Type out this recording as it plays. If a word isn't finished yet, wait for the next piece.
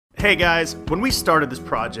Hey guys, when we started this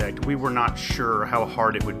project, we were not sure how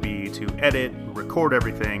hard it would be to edit, record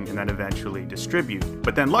everything, and then eventually distribute.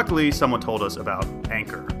 But then luckily, someone told us about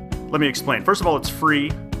Anchor. Let me explain. First of all, it's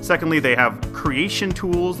free. Secondly, they have creation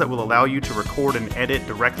tools that will allow you to record and edit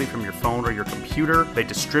directly from your phone or your computer. They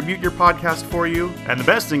distribute your podcast for you. And the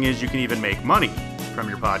best thing is you can even make money from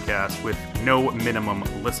your podcast with no minimum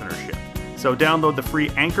listenership. So download the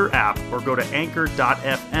free Anchor app or go to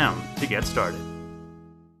anchor.fm to get started.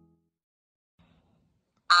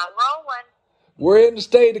 We're in a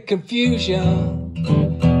state of confusion.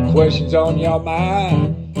 Questions on your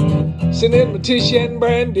mind. Send in Letitia and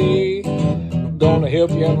Brandy. Gonna help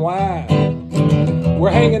you unwind. We're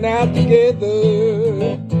hanging out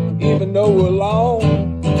together, even though we're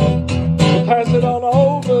alone. So pass it on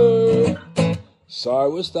over. Sorry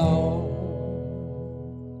we're stoned.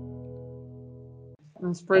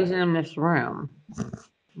 It's freezing in this room.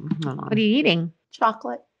 What are you eating?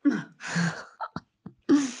 Chocolate.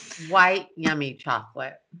 White, yummy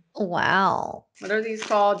chocolate. Wow. What are these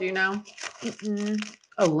called? Do you know? Mm-mm.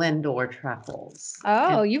 Oh, Lindor truffles.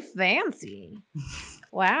 Oh, you fancy.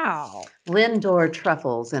 Wow. Lindor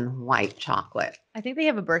truffles and white chocolate. I think they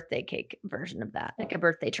have a birthday cake version of that, like a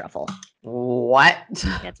birthday truffle. What?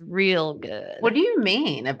 That's real good. What do you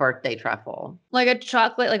mean, a birthday truffle? Like a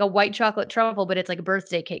chocolate, like a white chocolate truffle, but it's like a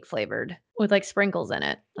birthday cake flavored with like sprinkles in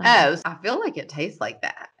it. Oh, I feel like it tastes like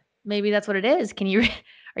that. Maybe that's what it is. Can you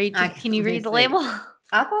can you read the label?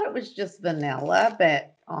 I thought it was just vanilla,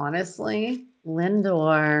 but honestly,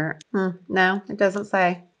 Lindor, no, it doesn't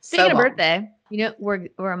say. Speaking of birthday, you know,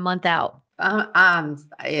 we're a month out. I'm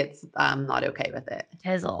not okay with it.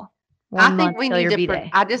 Tizzle. I think we need to.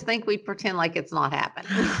 I just think we pretend like it's not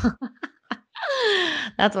happening.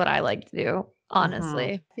 That's what I like to do,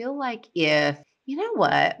 honestly. I feel like if you know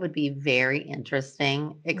what would be very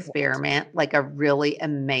interesting experiment, like a really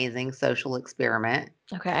amazing social experiment.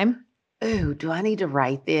 Okay. Ooh, do I need to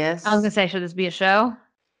write this? I was gonna say, should this be a show?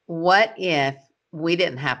 What if we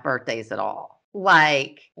didn't have birthdays at all?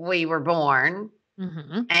 Like we were born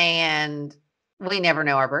and we never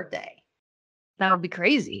know our birthday. That would be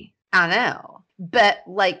crazy. I know. But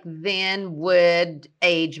like then would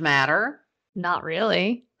age matter? Not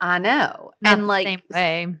really. I know. Not and the like same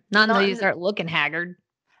way. Not until you start looking haggard.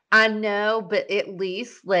 I know, but at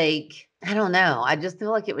least like I don't know. I just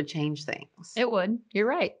feel like it would change things. It would. You're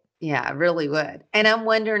right. Yeah, it really would. And I'm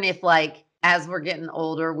wondering if like as we're getting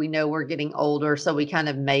older, we know we're getting older, so we kind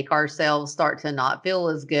of make ourselves start to not feel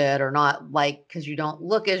as good or not like because you don't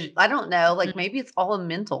look as I don't know, like maybe it's all a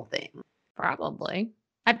mental thing. Probably.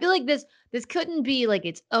 I feel like this couldn't be like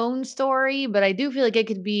its own story, but I do feel like it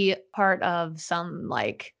could be part of some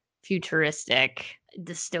like futuristic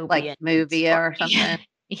dystopian like movie story. or something.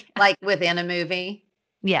 Yeah. Like within a movie.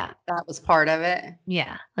 Yeah. That was part of it.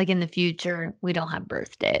 Yeah. Like in the future, we don't have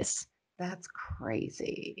birthdays. That's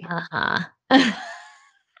crazy. Uh-huh.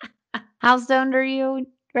 How stoned are you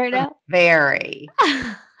right now? Very.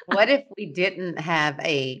 What if we didn't have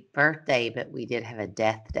a birthday, but we did have a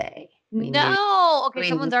death day? Okay,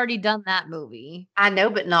 someone's already done that movie. I know,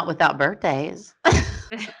 but not without birthdays.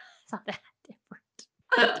 It's not that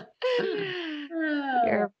different.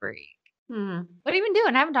 You're a freak. What have you been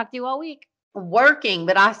doing? I haven't talked to you all week. Working,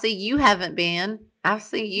 but I see you haven't been. I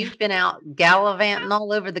see you've been out gallivanting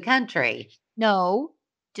all over the country. No,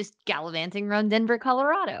 just gallivanting around Denver,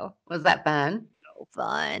 Colorado. Was that fun? So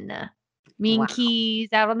fun. Me and Keys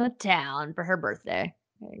out on the town for her birthday.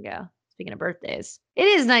 There you go. Speaking of birthdays, it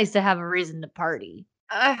is nice to have a reason to party.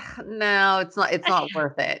 No, it's not. It's not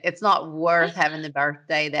worth it. It's not worth having the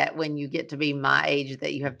birthday that when you get to be my age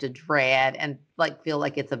that you have to dread and like feel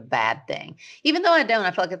like it's a bad thing. Even though I don't,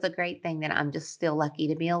 I feel like it's a great thing that I'm just still lucky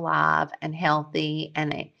to be alive and healthy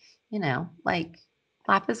and like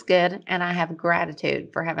life is good and I have gratitude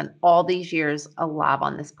for having all these years alive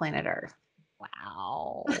on this planet Earth.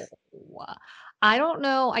 Wow. I don't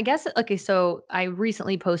know. I guess, okay, so I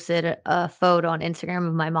recently posted a photo on Instagram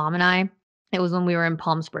of my mom and I. It was when we were in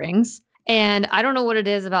Palm Springs. And I don't know what it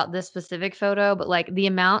is about this specific photo, but like the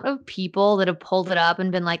amount of people that have pulled it up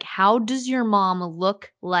and been like, how does your mom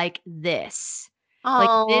look like this?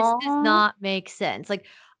 Like, this does not make sense. Like,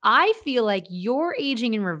 I feel like you're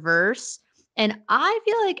aging in reverse. And I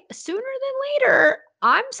feel like sooner than later,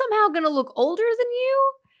 I'm somehow going to look older than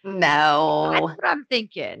you. No. That's what I'm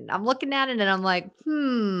thinking. I'm looking at it and I'm like,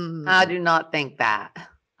 I do not think that.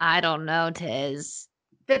 I don't know, Tiz.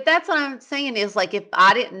 But that's what I'm saying is like if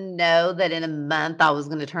I didn't know that in a month I was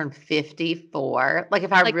going to turn 54, like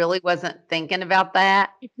if I really wasn't thinking about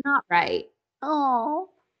that. It's not right. Oh,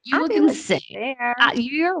 you look insane.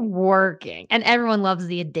 You're working. And everyone loves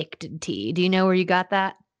the addicted tea. Do you know where you got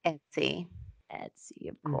that? Etsy. Etsy,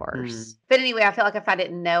 of course. But anyway, I feel like if I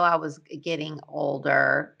didn't know I was getting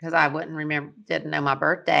older, because I didn't know my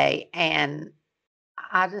birthday, and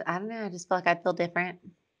I don't know, I just feel like I'd feel different.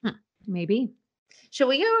 Maybe. Should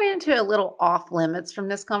we go into a little off limits from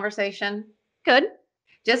this conversation? Good.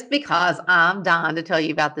 Just because I'm dying to tell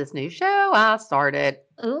you about this new show I started.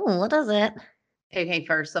 Ooh, what is it? Okay,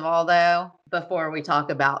 first of all, though, before we talk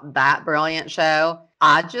about that brilliant show,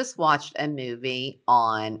 I just watched a movie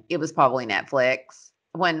it was probably Netflix.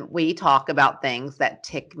 When we talk about things that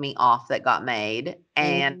tick me off that got made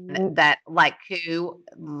and that, like, who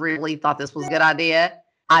really thought this was a good idea,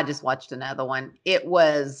 I just watched another one. It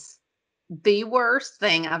was the worst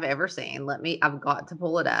thing I've ever seen. I've got to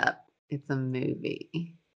pull it up. It's a movie.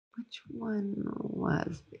 Which one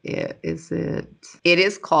was it? It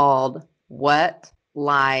is called What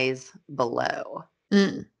Lies Below.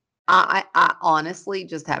 I honestly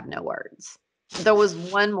just have no words. There was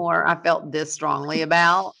one more I felt this strongly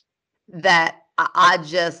about that I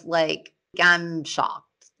just I'm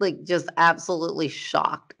shocked. Like, just absolutely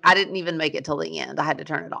shocked. I didn't even make it till the end. I had to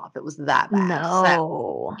turn it off. It was that bad. No.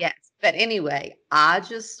 So, yes. But anyway, I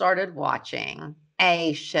just started watching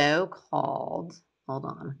a show called, hold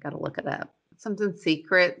on, got to look it up. Something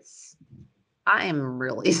Secrets. I am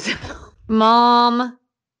really Mom.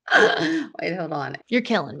 Wait, hold on. You're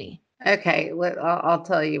killing me. Okay, I'll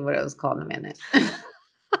tell you what it was called in a minute.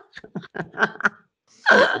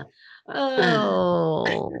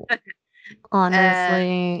 Oh,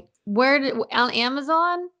 honestly. On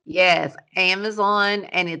Amazon? Yes, Amazon,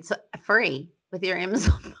 and it's free with your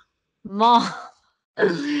Amazon. Mom,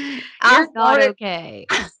 you're not okay.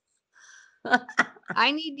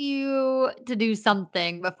 I need you to do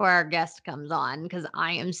something before our guest comes on because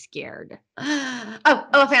I am scared. Oh,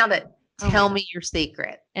 I found it. Tell me your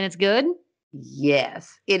secret. And it's good?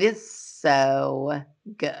 Yes, it is so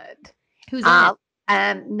good. Who's in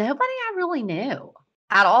it? Nobody I really knew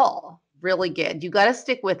at all. Really good. You got to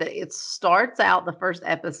stick with it. It starts out the first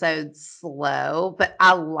episode slow, but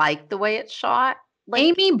I like the way it's shot.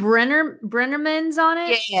 Amy Brenneman's on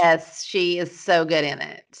it? Yes, she is so good in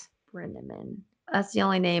it. Brenneman. That's the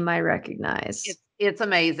only name I recognize. It's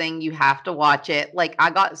amazing. You have to watch it. Like,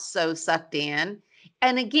 I got so sucked in.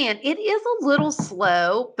 And again, it is a little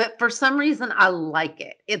slow, but for some reason I like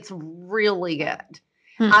it. It's really good.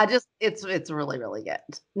 It's really, really good.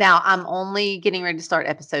 Now, I'm only getting ready to start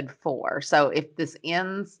episode 4. So if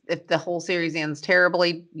the whole series ends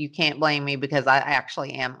terribly, you can't blame me because I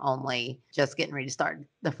actually am only just getting ready to start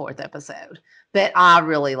the 4th episode. But I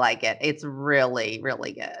really like it. It's really,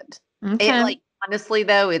 really good. Okay. Honestly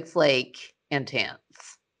though, it's intense.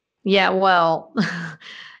 Yeah, well,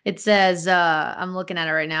 it says, I'm looking at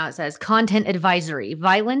it right now. It says content advisory,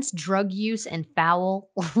 violence, drug use, and foul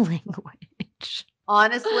language.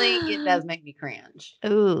 Honestly, it does make me cringe.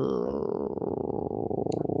 Ooh.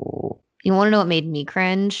 You want to know what made me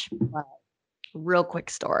cringe? What? Real quick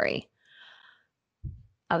story.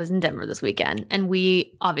 I was in Denver this weekend, and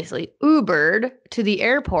we obviously Ubered to the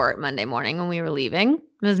airport Monday morning when we were leaving.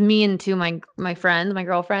 It was me and two of my friends, my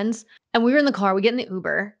girlfriends, and we were in the car. We get in the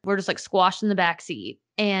Uber. We're just squashed in the back seat,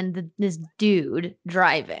 and this dude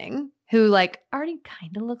driving who already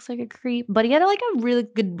kind of looks like a creep, but he had a really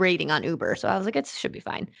good rating on Uber, so I was like, it should be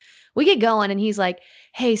fine. We get going, and he's like,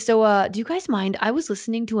 hey, so do you guys mind? I was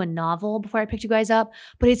listening to a novel before I picked you guys up,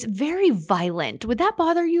 but it's very violent. Would that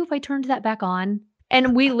bother you if I turned that back on?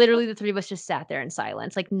 And we literally, the three of us just sat there in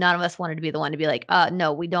silence. None of us wanted to be the one to be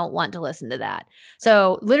no, we don't want to listen to that.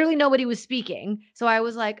 So literally nobody was speaking. So I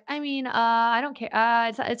was like, I don't care.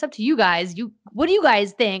 It's up to you guys. What do you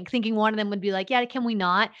guys think? Thinking one of them would be like, yeah, can we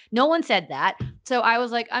not? No one said that. So I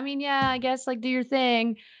was like, yeah, I guess do your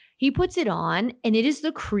thing. He puts it on and it is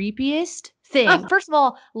the creepiest thing. First of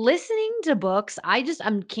all, listening to books, I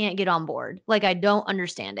can't get on board. I don't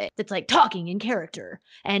understand it. It's talking in character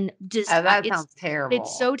and just that sounds terrible.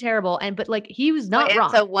 It's so terrible. But he was not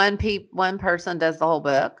wrong. So one person does the whole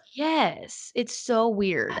book? Yes. It's so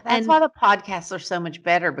weird. That's why the podcasts are so much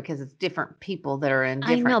better because it's different people that are in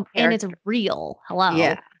different characters. And it's real. Hello.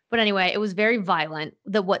 Yeah. But anyway, it was very violent,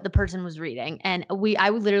 what the person was reading. And we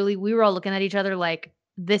were all looking at each other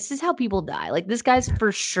this is how people die. This guy's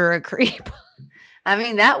for sure a creep.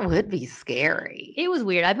 That would be scary. It was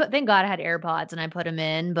weird. Thank God I had AirPods and I put him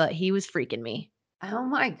in, but he was freaking me. Oh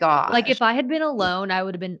my God. If I had been alone, I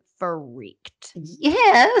would have been freaked.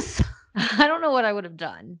 Yes. I don't know what I would have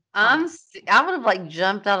done. I would have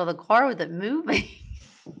jumped out of the car with it moving.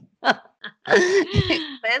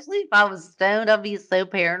 Especially if I was stoned, I'd be so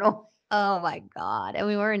paranoid. Oh my God. And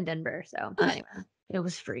we were in Denver, so anyway. It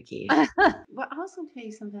was freaky. Well, I was going to tell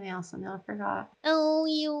you something else and now I forgot. Oh,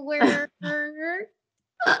 you were.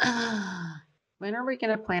 When are we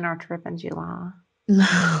going to plan our trip in July?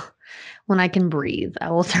 When I can breathe, I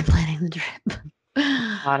will start planning the trip.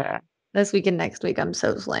 Got it. This week and next week, I'm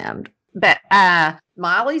so slammed. But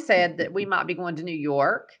Molly said that we might be going to New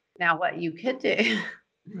York. Now, what you could do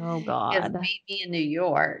Oh, is God. meet me in New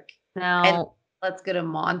York and No, let's go to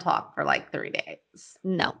Montauk for like 3 days.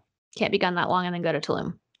 no. Can't be gone that long and then go to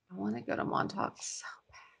Tulum. I want to go to Montauk so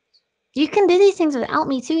You can do these things without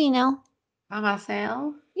me too, you know? by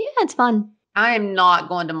myself. Yeah, it's fun. I am not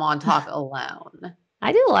going to Montauk alone.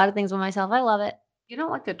 I do a lot of things by myself. I love it. You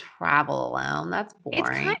don't like to travel alone. That's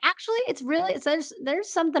boring. There's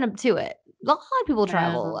something up to it. A lot of people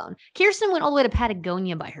travel alone. Kirsten went all the way to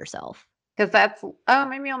Patagonia by herself. Because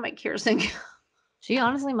maybe I'll make Kirsten go. She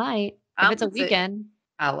honestly might. If it's a weekend.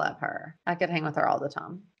 I love her. I could hang with her all the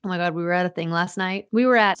time. Oh my God, we were at a thing last night.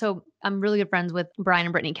 So I'm really good friends with Brian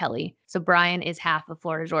and Brittany Kelly. So Brian is half of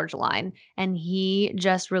Florida Georgia Line, and he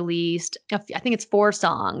just released, I think it's 4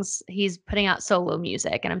 songs. He's putting out solo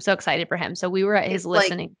music, and I'm so excited for him. So we were at his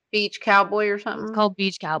listening. Like Beach Cowboy or something? It's called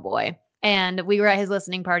Beach Cowboy. And we were at his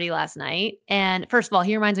listening party last night. And first of all,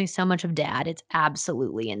 he reminds me so much of Dad. It's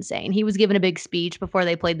absolutely insane. He was giving a big speech before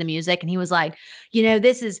they played the music. And he was like,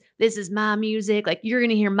 this is my music. Like, you're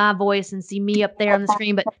going to hear my voice and see me up there on the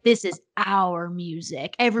screen. But this is our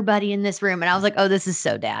music. Everybody in this room. And I was like, oh, this is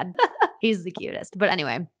so Dad. He's the cutest. But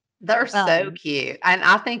anyway. They're so cute. And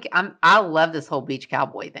I think I love this whole Beach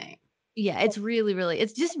Cowboy thing. Yeah, it's really, really,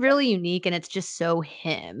 it's just really unique and it's just so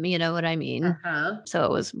him. You know what I mean? Uh-huh. So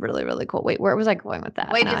it was really, really cool. Wait, where was I going with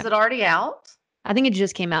that? Wait, is it already out? I think it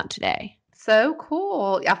just came out today. So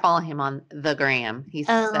cool. I follow him on the gram. He's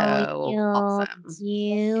so awesome.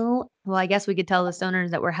 Well, I guess we could tell the stoners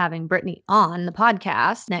that we're having Brittany on the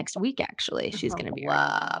podcast next week, actually. She's going to be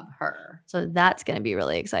love her. So that's going to be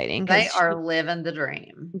really exciting. They are living the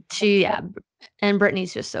dream. And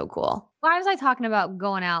Brittany's just so cool. Why was I talking about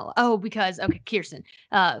going out? Oh, because, Kirsten,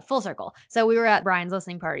 full circle. So we were at Brian's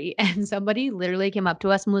listening party and somebody literally came up to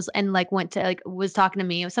us and was talking to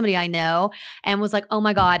me, somebody I know, and was like, oh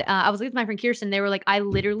my God, I was with my friend Kirsten. They were like, I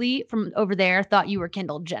literally from over there thought you were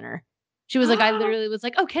Kendall Jenner. She was like, I literally was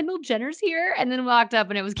like, oh, Kendall Jenner's here. And then walked up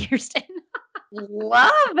and it was Kirsten.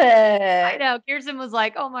 Love it. I know. Kirsten was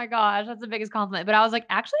like, oh my gosh, that's the biggest compliment. But I was like,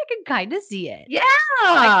 actually, I can kind of see it. Yeah.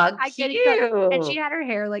 I cute. And she had her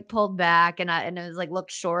hair like pulled back and it was like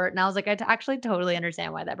looked short. And I was like, I actually totally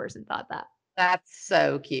understand why that person thought that. That's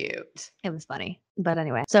so cute. It was funny. But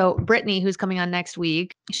anyway, so Brittany, who's coming on next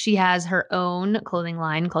week, she has her own clothing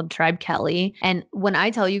line called Tribe Kelly. And when I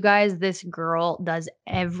tell you guys, this girl does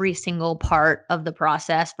every single part of the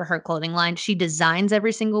process for her clothing line. She designs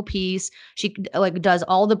every single piece. She like does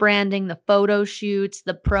all the branding, the photo shoots,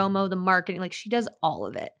 the promo, the marketing. Like she does all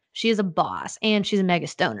of it. She is a boss and she's a mega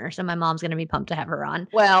stoner. So my mom's going to be pumped to have her on.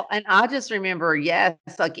 Well, and I just remember, yes,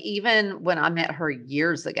 like even when I met her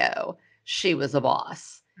years ago, she was a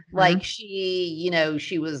boss. Mm-hmm. Like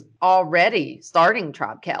she was already starting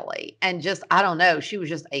Tribe Kelly and just, I don't know, she was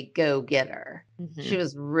just a go-getter. Mm-hmm. She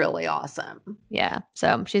was really awesome. Yeah.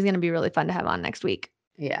 So she's going to be really fun to have on next week.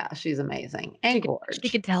 Yeah. She's amazing. And she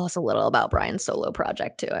could tell us a little about Brian's solo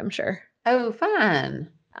project too, I'm sure. Oh, fun.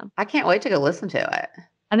 Yeah. I can't wait to go listen to it.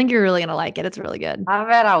 I think you're really going to like it. It's really good. I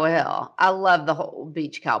bet I will. I love the whole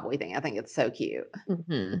Beach Cowboy thing. I think it's so cute.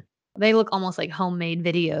 Mm-hmm. They look almost like homemade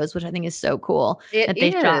videos, which I think is so cool that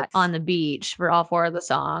they shot on the beach for all 4 of the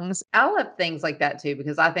songs. I love things like that too,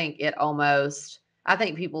 because I think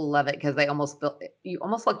people love it because they almost feel, you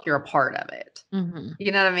almost like you're a part of it. Mm-hmm.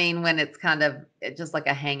 You know what I mean? When it's kind of just like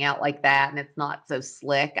a hangout like that and it's not so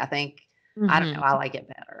slick, I think, I don't know, I like it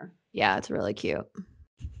better. Yeah, it's really cute.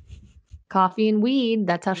 Coffee and weed.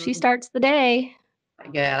 That's how she starts the day.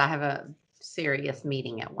 Good. I have a serious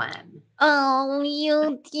meeting at 1. Oh,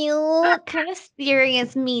 you do? Kind of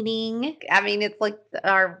serious meeting. I mean, it's like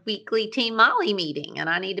our weekly Team Molly meeting, and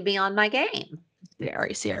I need to be on my game.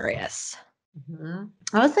 Very serious. Mm-hmm.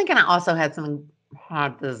 I was thinking I also had some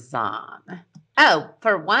hard design. Oh,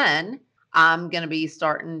 for one, I'm going to be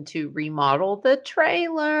starting to remodel the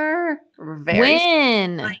trailer.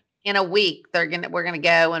 When? In a week, we're gonna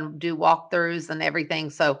go and do walkthroughs and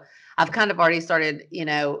everything. So I've kind of already started,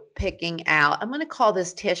 picking out. I'm gonna call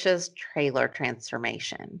this Tisha's trailer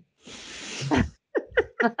transformation.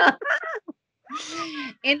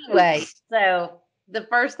 Anyway, so the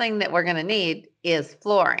first thing that we're gonna need is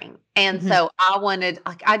flooring, and so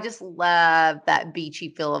I just love that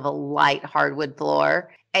beachy feel of a light hardwood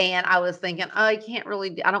floor. And I was thinking, I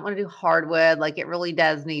don't want to do hardwood. Like it really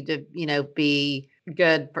does need to, be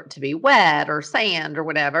good to be wet or sand or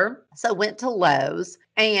whatever. So went to Lowe's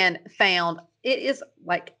and found it is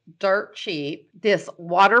like dirt cheap, this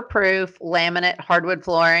waterproof laminate hardwood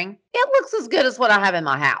flooring. It looks as good as what I have in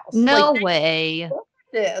my house. No way. Look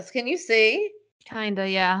at this. Can you see? Kinda,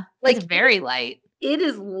 yeah. Like, It's very light. It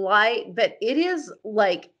is light, but it is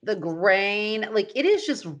like the grain, like it is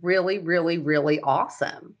just really, really, really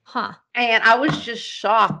awesome. Huh. And I was just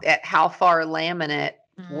shocked at how far laminate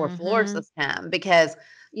for floors Mhm. has come because,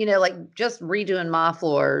 like just redoing my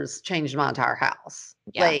floors changed my entire house.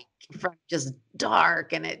 Yeah. Like from just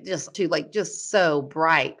dark and it just to like just so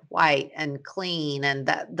bright white and clean and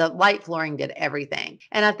that the light flooring did everything.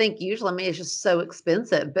 And I think usually, I mean, it's just so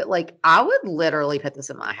expensive, but like I would literally put this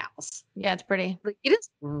in my house. Yeah, it's pretty. Like it is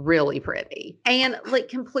really pretty and like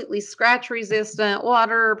completely scratch resistant,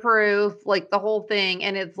 waterproof, like the whole thing.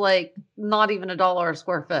 And it's like not even $1 a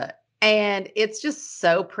square foot. And it's just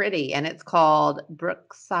so pretty. And it's called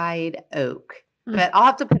Brookside Oak. Hmm. But I'll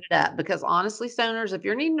have to put it up because honestly, stoners, if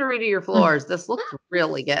you're needing to redo your floors, this looks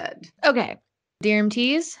really good. Okay. Dear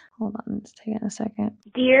MTs, hold on, it's taking a second.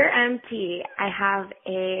 Dear MT, I have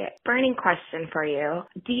a burning question for you.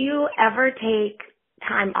 Do you ever take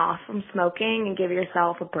time off from smoking and give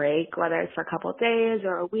yourself a break, whether it's for a couple of days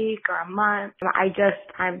or a week or a month?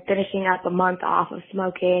 I'm finishing up a month off of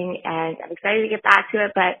smoking and I'm excited to get back to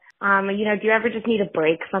it, but do you ever just need a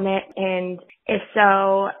break from it? And if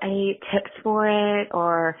so, any tips for it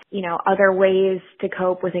or, other ways to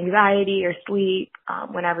cope with anxiety or sleep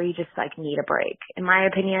whenever you just like need a break? In my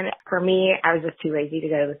opinion, for me, I was just too lazy to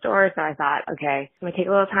go to the store. So I thought, okay, I'm going to take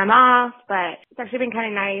a little time off, but it's actually been kind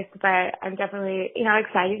of nice, but I'm definitely,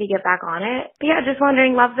 excited to get back on it. But yeah, just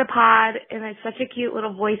wondering, love the pod. And it's such a cute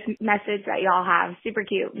little voice message that y'all have. Super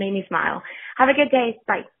cute. Made me smile. Have a good day.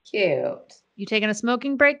 Bye. Cute. You taking a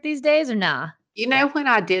smoking break these days or nah? When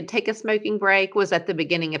I did take a smoking break was at the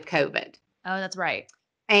beginning of COVID. Oh, that's right.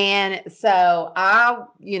 And so I,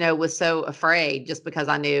 was so afraid just because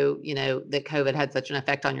I knew, that COVID had such an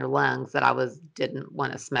effect on your lungs that didn't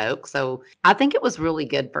want to smoke. So I think it was really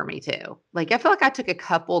good for me too. Like I feel like I took a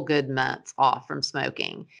couple good months off from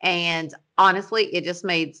smoking and honestly, it just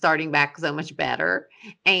made starting back so much better.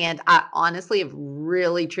 And I honestly have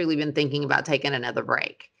really, truly been thinking about taking another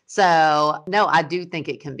break. So no, I do think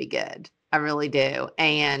it can be good. I really do.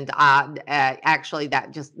 And actually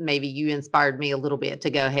that just maybe you inspired me a little bit to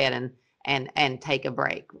go ahead and take a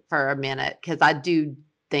break for a minute because I do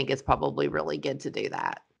think it's probably really good to do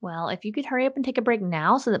that. Well, if you could hurry up and take a break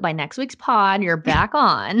now so that by next week's pod you're back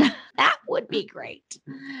on, that would be great.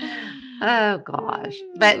 Oh gosh.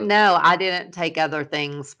 But no, I didn't take other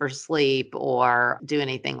things for sleep or do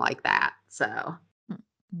anything like that. So.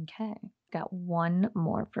 Okay. Got one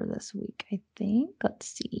more for this week, I think. Let's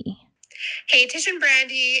see. Hey, Tish and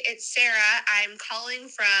Brandy, it's Sarah. I'm calling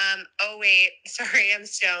from, oh wait, sorry, I'm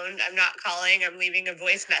stoned. I'm not calling, I'm leaving a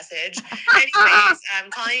voice message. Anyways,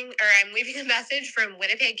 I'm leaving a message from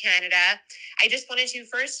Winnipeg, Canada. I just wanted to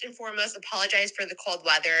first and foremost apologize for the cold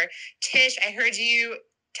weather. Tish, I heard you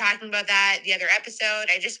talking about that the other episode.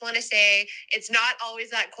 I just want to say it's not always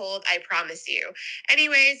that cold, I promise you.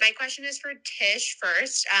 Anyways, my question is for Tish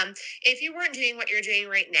first. If you weren't doing what you're doing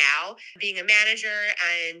right now, being a manager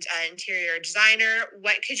and an interior designer,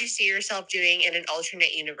 what could you see yourself doing in an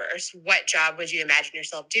alternate universe? What job would you imagine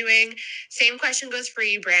yourself doing? Same question goes for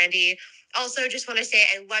you, Brandy. Also, just want to say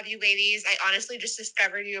I love you ladies. I honestly just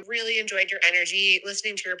discovered you. Really enjoyed your energy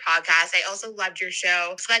listening to your podcast. I also loved your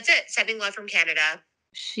show. So that's it. Sending love from Canada.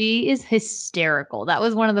 She is hysterical. That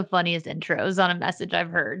was one of the funniest intros on a message I've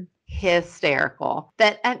heard. Hysterical.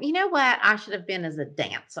 But you know what? I should have been as a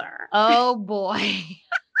dancer. Oh boy.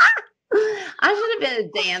 I should have been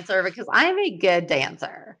a dancer because I'm a good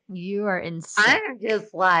dancer. You are insane. I'm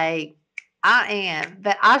just like, I am.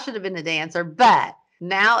 But I should have been a dancer. But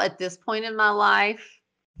now at this point in my life,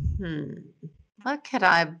 what could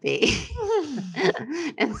I be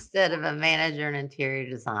instead of a manager and interior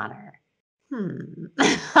designer?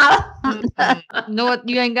 No,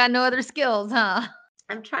 you ain't got no other skills, huh?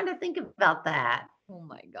 I'm trying to think about that. Oh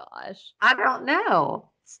my gosh. I don't know.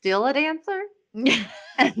 Still a dancer?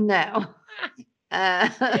 No.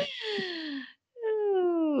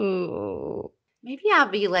 Maybe I'll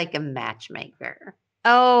be like a matchmaker.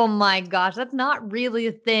 Oh my gosh, that's not really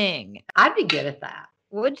a thing. I'd be good at that.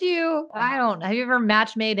 Would you? I don't know. Have you ever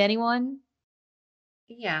match-made anyone?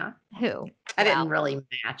 Yeah. Who? I didn't really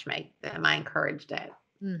matchmake them. I encouraged it.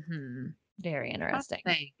 Mm-hmm. Very interesting. I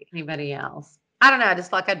don't think anybody else. I don't know. I just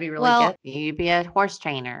feel like I'd be really good. You'd be a horse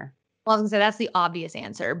trainer. Well, I was gonna say that's the obvious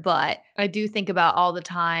answer, but I do think about all the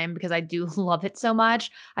time because I do love it so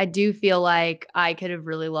much. I do feel like I could have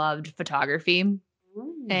really loved photography.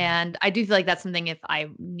 And I do feel like that's something if I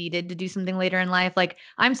needed to do something later in life, like,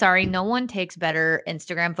 I'm sorry, no one takes better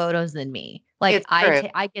Instagram photos than me. Like, It's true.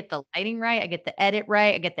 I get the lighting right, I get the edit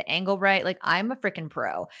right, I get the angle right. Like, I'm a freaking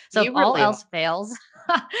pro. So if You all really else are. fails,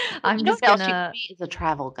 You I'm know just what else you could gonna be is a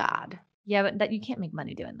travel guide. yeah, but that you can't make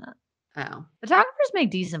money doing that. Oh. Photographers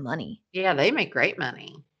make decent money. Yeah, they make great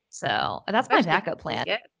money. So that's my Especially backup plan.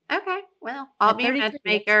 good. Okay. Well, I'll At be your 33,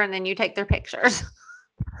 matchmaker and then you take their pictures.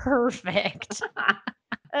 perfect.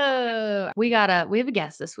 We have a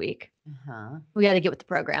guest this week. Uh-huh. We got to get with the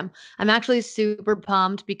program. I'm actually super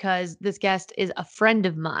pumped because this guest is a friend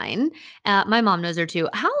of mine. My mom knows her too.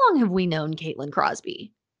 How long have we known Caitlin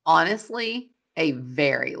Crosby? Honestly, a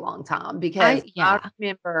very long time because I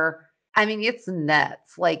remember, I mean, it's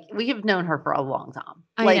nuts. Like, we have known her for a long time.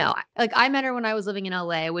 I know. Like, I met her when I was living in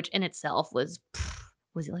LA, which in itself was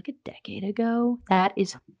it like a decade ago? That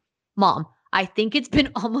is, Mom, I think it's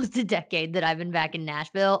been almost a decade that I've been back in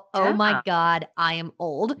Nashville. Oh my Yeah. God, I am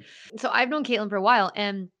old. So I've known Caitlin for a while.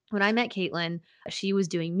 And when I met Caitlin, she was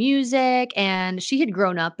doing music and she had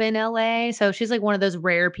grown up in LA. So she's like one of those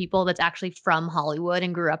rare people that's actually from Hollywood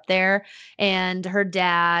and grew up there. And her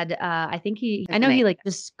dad, I know he like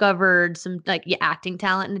discovered some like acting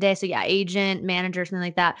talent in the day. So yeah, agent, manager, something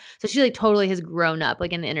like that. So she like totally has grown up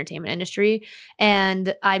like in the entertainment industry.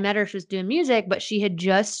 And I met her, she was doing music, but she had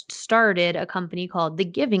just started a company called The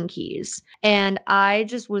Giving Keys. And I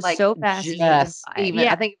just was Like, so fascinated just by it. even,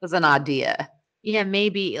 I think it was an idea. Yeah,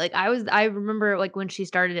 maybe. Like I remember like when she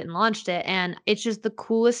started it and launched it, and it's just the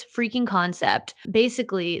coolest freaking concept.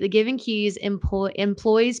 Basically, the Giving Keys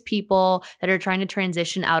employs people that are trying to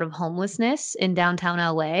transition out of homelessness in downtown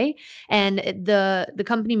LA. And the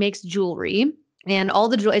company makes jewelry. And all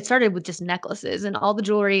the jewelry, it started with just necklaces, and all the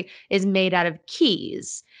jewelry is made out of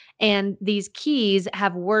keys. And these keys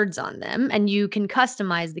have words on them, and you can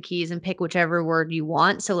customize the keys and pick whichever word you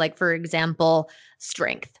want. So, like, for example,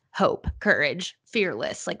 strength, hope, courage,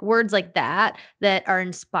 fearless, like words like that that are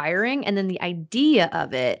inspiring. And then the idea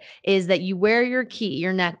of it is that you wear your key,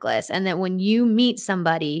 your necklace, and that when you meet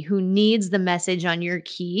somebody who needs the message on your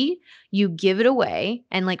key, you give it away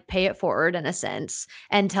and like pay it forward in a sense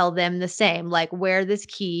and tell them the same, like, wear this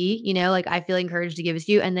key, like, I feel encouraged to give it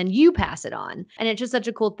to you, and then you pass it on. And it's just such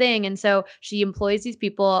a cool thing. And so she employs these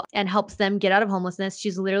people and helps them get out of homelessness.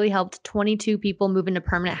 She's literally helped 22 people move into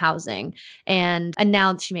permanent housing. And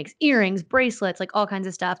now she makes earrings, bracelets, like all kinds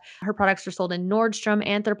of stuff. Her products are sold in Nordstrom,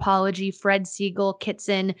 Anthropologie, Fred Siegel,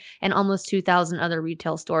 Kitson, and almost 2,000 other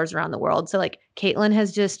retail stores around the world. So like Caitlin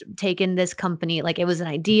has just taken this company, like it was an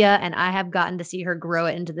idea, and I have gotten to see her grow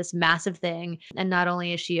it into this massive thing. And not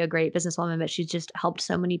only is she a great businesswoman, but she's just helped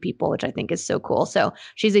so many people, which I think is so cool. So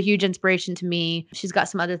she's a huge inspiration to me. She's got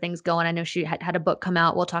some other things going. I know she had a book come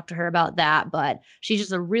out. We'll talk to her about that, but she's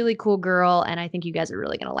just a really cool girl. And I think you guys are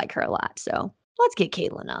really going to like her a lot. So let's get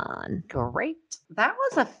Caitlin on. Great. That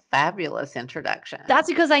was a fabulous introduction. That's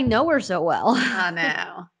because I know her so well. I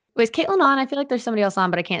know. Wait, is Caitlin on? I feel like there's somebody else on,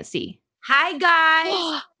 but I can't see. Hi,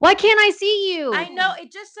 guys. Why can't I see you? I know.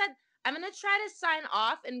 It just said, I'm going to try to sign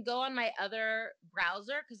off and go on my other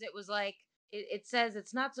browser because it was like, it says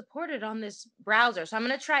it's not supported on this browser. So I'm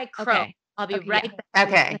going to try Chrome. Okay. I'll be Okay, right yeah. back.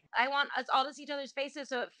 Okay. I want us all to see each other's faces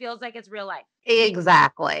so it feels like it's real life.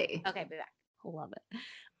 Exactly. Okay, be back. Love it.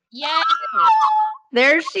 Yay.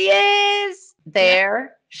 There she is.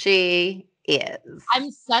 There she is.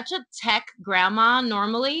 I'm such a tech grandma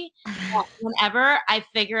normally. Whenever I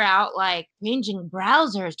figure out like changing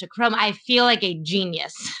browsers to Chrome, I feel like a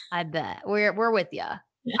genius. I bet. We're with you.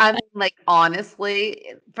 I mean, like,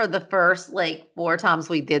 honestly, for the first like 4 times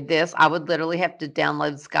we did this, I would literally have to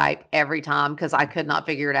download Skype every time because I could not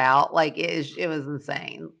figure it out. Like, it was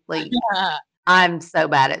insane. Like, I'm so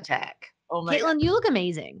bad at tech. Oh my Caitlin, God. you look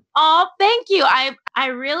amazing. Oh, thank you. I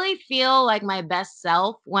really feel like my best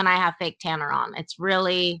self when I have fake tanner on. It's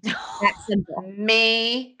really that simple.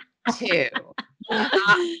 Me too.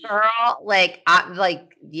 Girl,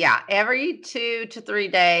 every 2 to 3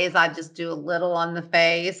 days, I just do a little on the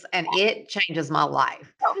face and it changes my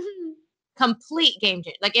life. Complete game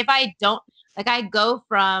changer. Like if I don't, like I go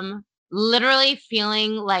from literally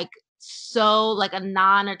feeling like so like a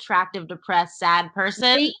non-attractive, depressed, sad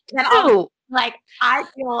person. Me And too. like I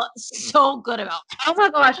feel so good about it. Oh my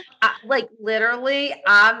gosh. Literally,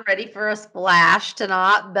 I'm ready for a splash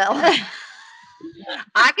tonight, but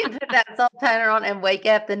I can put that self tanner on and wake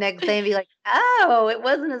up the next day and be like, oh, it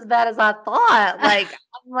wasn't as bad as I thought. Like,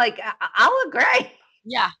 I'm like, I look great.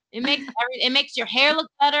 Yeah. It makes your hair look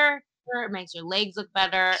better. It makes your legs look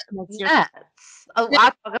better. It makes your Yes. Oh,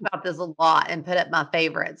 I talk about this a lot and put up my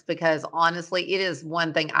favorites because honestly, it is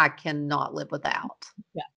one thing I cannot live without.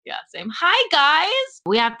 Yeah. Yeah, same. Hi guys.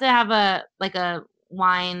 We have to have a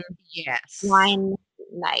wine Yes.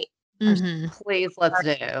 night. Mm-hmm. Please, let's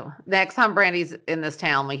do. Next time Brandy's in this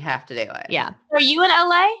town, we have to do it. Yeah. Are you in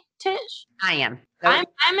LA, Tish? I am.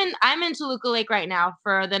 I'm in Toluca Lake right now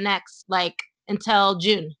for the next until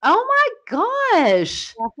June. Oh my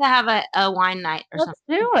gosh. We have to have a wine night or Let's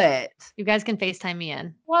something. do it. You guys can FaceTime me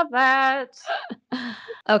in. Love that.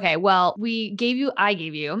 Okay, well, I gave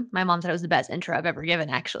you, my mom said it was the best intro I've ever given,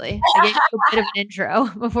 actually. I gave you a bit of an intro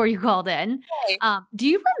before you called in. Do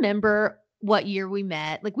you remember what year we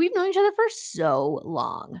met? Like, we've known each other for so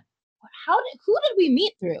long. Who did we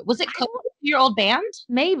meet through? Was it Cody, your old band?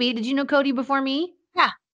 Maybe. Did you know Cody before me?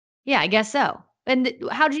 Yeah. Yeah, I guess so. And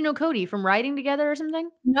how did you know Cody? From writing together or something?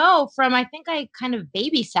 No, I think I kind of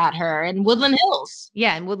babysat her in Woodland Hills.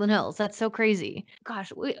 Yeah, in Woodland Hills. That's so crazy.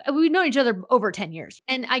 Gosh, we've known each other over 10 years.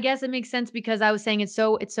 And I guess it makes sense because I was saying it's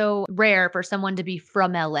so rare for someone to be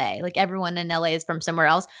from LA. Like everyone in LA is from somewhere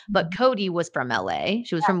else. But Cody was from LA.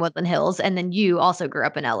 She was from Woodland Hills. And then you also grew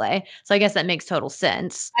up in LA. So I guess that makes total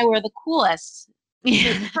sense. I were the coolest.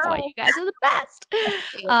 Yeah, that's why you guys are the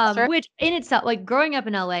best. Which in itself, like growing up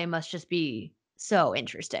in LA must just be so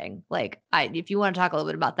interesting. Like if you want to talk a little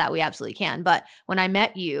bit about that, we absolutely can. But when I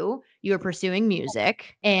met you, you were pursuing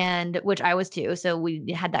music, and which I was too. So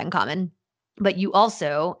we had that in common. But you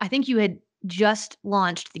also, I think you had just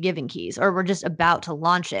launched the Giving Keys, or were just about to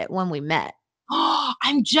launch it when we met. Oh,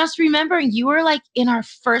 I'm just remembering you were in our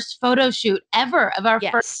first photo shoot ever of our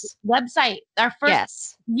first website.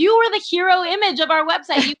 You were the hero image of our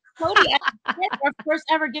website. You Cody, our first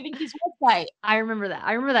ever Giving Keys website. I remember that.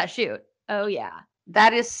 I remember that shoot. Oh yeah.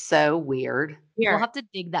 That is so weird. We'll have to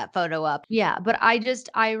dig that photo up. Yeah, but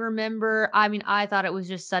I remember, I thought it was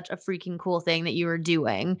just such a freaking cool thing that you were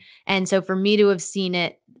doing. And so for me to have seen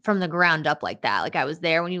it from the ground up like that, like I was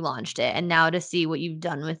there when you launched it, and now to see what you've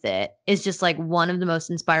done with it is just like one of the most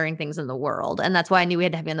inspiring things in the world. And that's why I knew we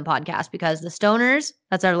had to have you on the podcast, because the stoners,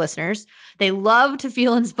 that's our listeners, they love to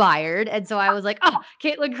feel inspired. And so I was like, oh,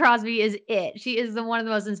 Caitlin Crosby is it. She is one of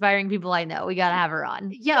the most inspiring people I know. We got to have her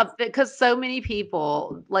on. Yeah, because so many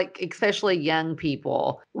people, especially young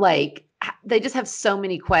people, they just have so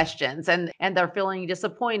many questions, and they're feeling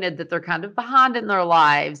disappointed that they're kind of behind in their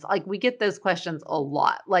lives. We get those questions a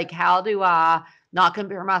lot. How do I not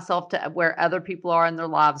compare myself to where other people are in their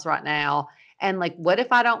lives right now? And what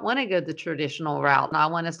if I don't want to go the traditional route and I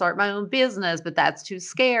want to start my own business, but that's too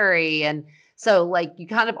scary? And so you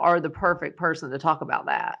kind of are the perfect person to talk about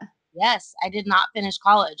that. Yes, I did not finish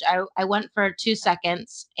college. I went for 2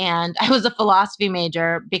 seconds, and I was a philosophy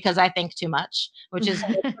major because I think too much, which is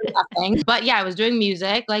nothing. But yeah, I was doing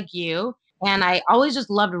music like you. And I always just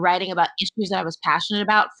loved writing about issues that I was passionate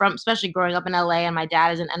about, especially growing up in LA, and my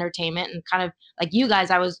dad is in entertainment, and kind of like you guys,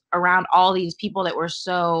 I was around all these people that were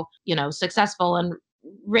so, successful and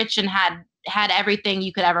rich and had everything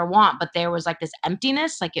you could ever want, but there was this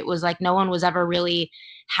emptiness. It was no one was ever really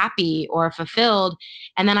happy or fulfilled.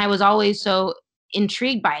 And then I was always so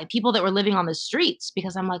intrigued by people that were living on the streets,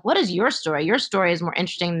 because I'm like, what is your story? Your story is more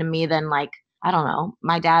interesting to me than I don't know,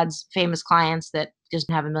 my dad's famous clients that just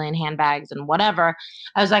have a million handbags and whatever.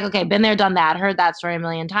 I was like, okay, been there, done that, heard that story a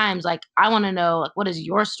million times. I want to know, what is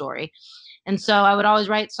your story? And so I would always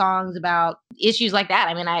write songs about issues like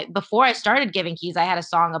that. Before I started Giving Keys, I had a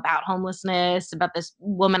song about homelessness, about this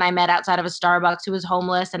woman I met outside of a Starbucks who was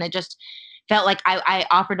homeless. And it just felt like I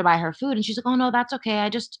offered to buy her food. And she's like, oh no, that's okay. I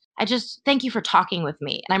just thank you for talking with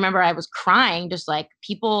me. And I remember I was crying, just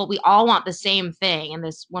people, we all want the same thing. And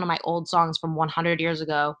this, one of my old songs from 100 years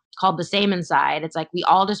ago called The Same Inside. It's we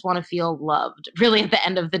all just want to feel loved really at the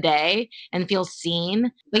end of the day and feel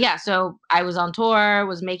seen. But yeah, so I was on tour,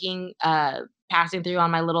 was making, passing through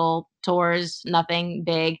on my little tours, nothing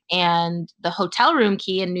big. And the hotel room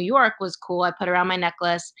key in New York was cool. I put it around my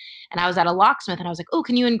necklace, and I was at a locksmith, and I was like, oh,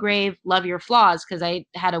 can you engrave Love Your Flaws? Because I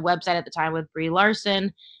had a website at the time with Brie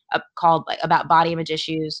Larson called about body image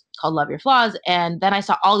issues, called Love Your Flaws. And then I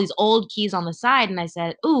saw all these old keys on the side, and I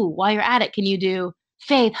said, ooh, while you're at it, can you do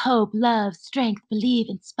faith, hope, love, strength, believe,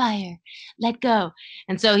 inspire, let go?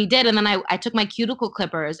 And so he did. And then I took my cuticle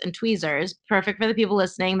clippers and tweezers, perfect for the people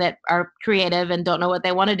listening that are creative and don't know what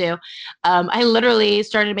they want to do. I literally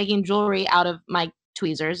started making jewelry out of my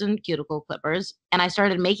tweezers and cuticle clippers. And I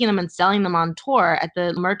started making them and selling them on tour at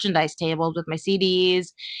the merchandise tables with my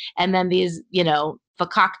CDs. And then these,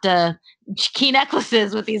 fakakta key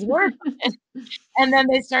necklaces with these words on it. And then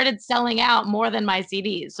they started selling out more than my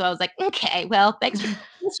CDs. So I was like, okay, well, thanks for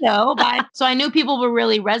the show. Bye. So I knew people were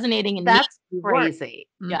really resonating. And that's crazy.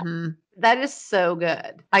 Yeah. Mm-hmm. That is so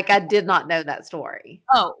good. Like, I did not know that story.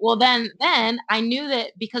 Oh, well then I knew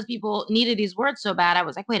that because people needed these words so bad, I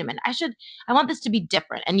was like, wait a minute, I want this to be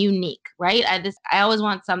different and unique, right? I always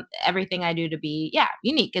want everything I do to be,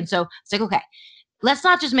 unique. And so it's like, okay, let's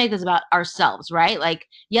not just make this about ourselves, right? Like,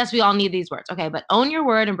 yes, we all need these words. Okay, but own your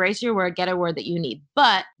word, embrace your word, get a word that you need.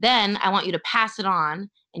 But then I want you to pass it on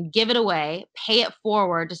and give it away, pay it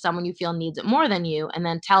forward to someone you feel needs it more than you, and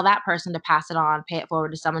then tell that person to pass it on, pay it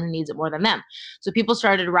forward to someone who needs it more than them. So people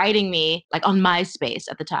started writing me, like on MySpace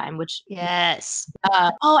at the time, which Yes.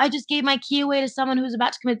 oh, I just gave my key away to someone who's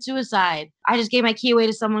about to commit suicide. I just gave my key away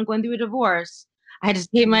to someone going through a divorce. I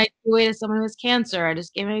just gave my key away to someone who has cancer. I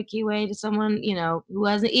just gave my key away to someone, who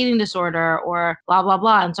has an eating disorder or blah, blah,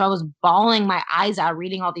 blah. And so I was bawling my eyes out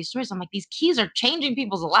reading all these stories. I'm like, these keys are changing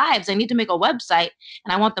people's lives. I need to make a website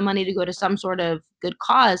and I want the money to go to some sort of good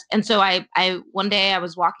cause. And so I one day I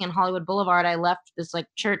was walking on Hollywood Boulevard. I left this like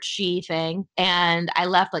churchy thing and I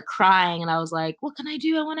left like crying and I was like, what can I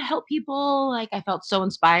do? I want to help people. Like I felt so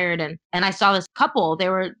inspired. And I saw this couple, they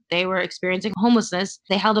were experiencing homelessness.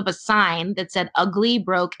 They held up a sign that said ugly,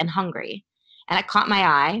 broke, and hungry. And it caught my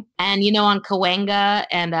eye. And on Cahuenga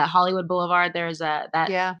and Hollywood Boulevard, there's that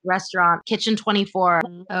restaurant, Kitchen 24.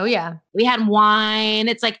 Oh yeah. We had wine.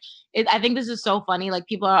 It's like, I think this is so funny. Like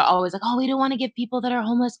people are always like, oh, we don't want to give people that are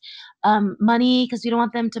homeless money because we don't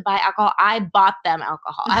want them to buy alcohol. I bought them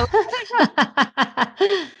alcohol. I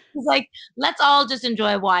was like, let's all just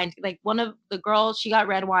enjoy wine. Like one of the girls, she got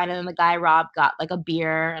red wine and then the guy, Rob, got like a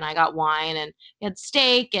beer and I got wine and we had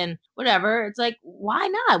steak and whatever. It's like, why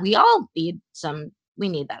not? We all we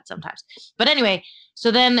need that sometimes. But anyway,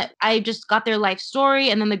 so then I just got their life story.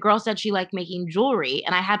 And then the girl said she liked making jewelry.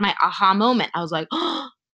 And I had my aha moment. I was like, oh,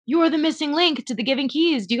 you are the missing link to the Giving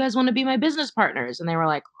Keys. Do you guys want to be my business partners? And they were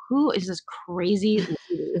like, who is this crazy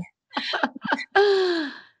lady?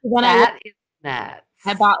 That is nuts.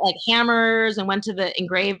 I bought like hammers and went to the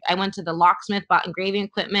locksmith, bought engraving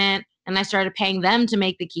equipment, and I started paying them to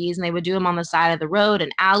make the keys, and they would do them on the side of the road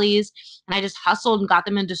and alleys. And I just hustled and got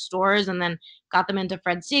them into stores and then got them into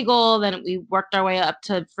Fred Siegel. Then we worked our way up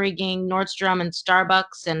to freaking Nordstrom and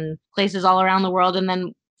Starbucks and places all around the world. And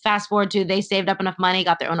then fast forward to they saved up enough money,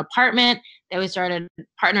 got their own apartment. Then we started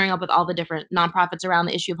partnering up with all the different nonprofits around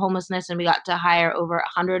the issue of homelessness. And we got to hire over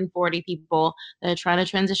 140 people that are trying to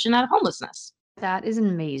transition out of homelessness. That is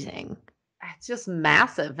amazing. It's just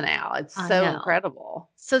massive now. It's so incredible.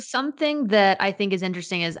 So something that I think is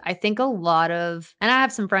interesting is I think a lot of, and I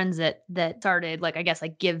have some friends that started like, I guess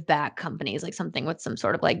like give back companies, like something with some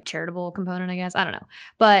sort of like charitable component, I guess. I don't know.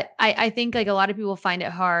 But I think like a lot of people find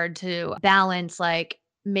it hard to balance like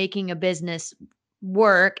making a business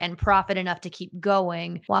work and profit enough to keep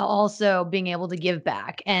going while also being able to give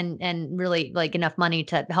back and really like enough money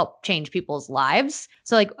to help change people's lives.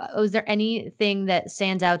 So like, was there anything that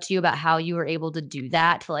stands out to you about how you were able to do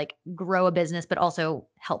that to like grow a business, but also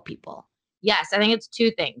help people? Yes, I think it's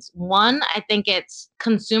two things. One, I think it's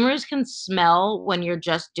consumers can smell when you're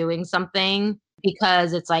just doing something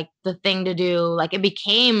because it's like the thing to do. Like it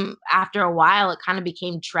became, after a while, it kind of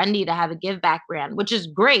became trendy to have a give back brand, which is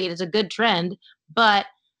great. It's a good trend. But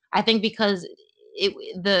I think because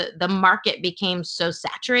the market became so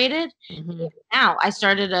saturated. Mm-hmm. Now I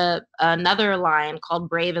started another line called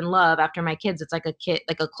Brave and Love after my kids. It's like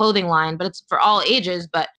a clothing line, but it's for all ages,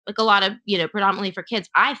 but like a lot of, predominantly for kids.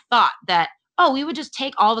 I thought that, we would just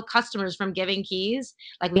take all the customers from Giving Keys.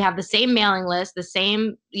 Like we have the same mailing list, the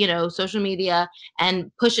same, social media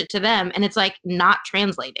and push it to them. And it's like not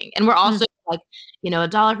translating. And we're also like,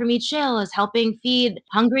 $1 from each sale is helping feed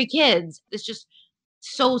hungry kids. It's just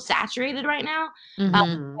so saturated right now. Mm-hmm. I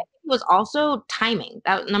think it was also timing.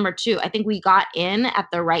 That number two. I think we got in at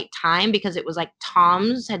the right time because it was like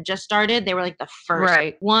Tom's had just started. They were like the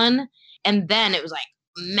first one. And then it was like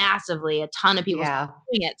massively a ton of people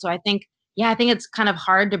doing it. So I think it's kind of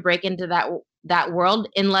hard to break into that world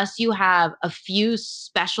unless you have a few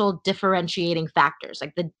special differentiating factors.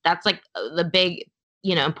 Like that's like the big,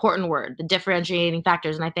 important word, the differentiating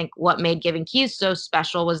factors. And I think what made Giving Keys so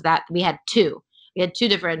special was that we had two. We had two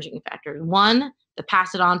differentiating factors. One, the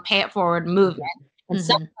pass it on, pay it forward movement. And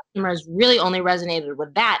some customers really only resonated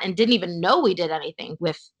with that and didn't even know we did anything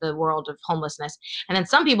with the world of homelessness. And then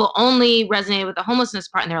some people only resonated with the homelessness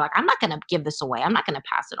part and they're like, I'm not going to give this away. I'm not going to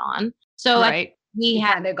pass it on. So I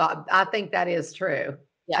think that is true.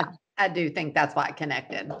 Yeah. I do think that's why it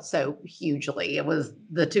connected so hugely. It was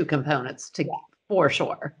the two components for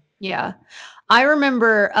sure. Yeah. I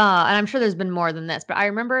remember, and I'm sure there's been more than this, but I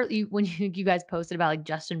remember when you guys posted about like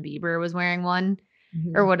Justin Bieber was wearing one.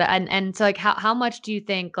 or what, and so like how much do you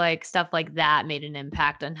think like stuff like that made an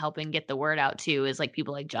impact on helping get the word out too, is like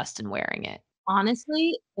people like Justin wearing it?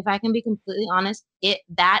 Honestly, if I can be completely honest,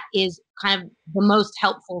 that is kind of the most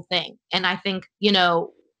helpful thing. And I think,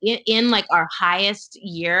 in like our highest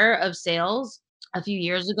year of sales a few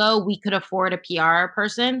years ago, we could afford a PR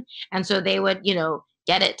person. And so they would,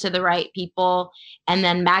 get it to the right people. And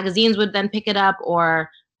then magazines would then pick it up, or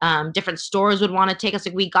different stores would want to take us.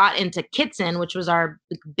 Like we got into Kitson, which was our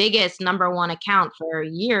biggest #1 account for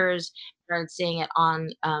years. Started seeing it on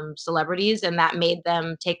celebrities, and that made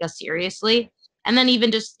them take us seriously. And then even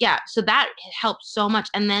just, yeah, so that helped so much.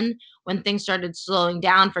 And then when things started slowing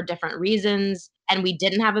down for different reasons, and we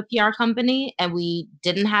didn't have a PR company and we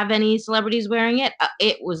didn't have any celebrities wearing it,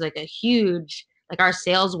 it was like a huge, like our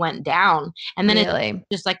sales went down. And then Really? it's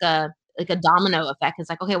just like a domino effect. It's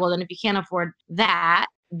like, okay, well then if you can't afford that,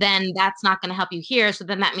 then that's not going to help you here. So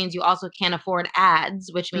then that means you also can't afford ads,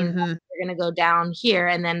 which means Mhm. you're going to go down here.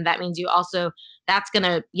 And then that means you also, that's going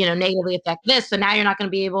to, negatively affect this. So now you're not going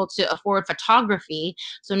to be able to afford photography.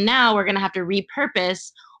 So now we're going to have to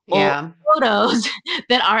repurpose old Yeah. photos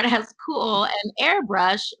that aren't as cool and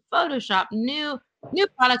airbrush, Photoshop new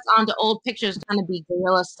products onto old pictures, kind of be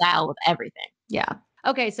guerrilla style with everything. Yeah.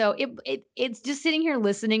 Okay, so it's just sitting here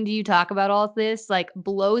listening to you talk about all of this, like,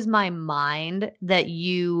 blows my mind that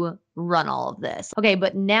you run all of this. Okay,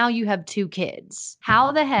 but now you have 2 kids.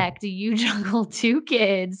 How the heck do you juggle 2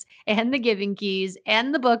 kids and the Giving Keys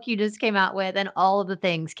and the book you just came out with and all of the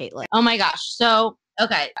things, Caitlin? Oh my gosh. So,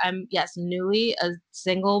 okay, I'm, yes, newly a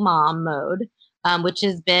single mom mode, which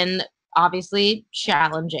has been obviously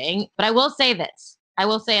challenging. But I will say this. I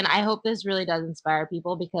will say, and I hope this really does inspire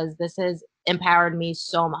people, because this has empowered me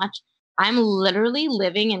so much. I'm literally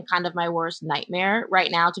living in kind of my worst nightmare right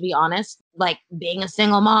now, to be honest, like being a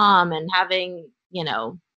single mom and having,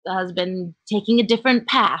 the husband taking a different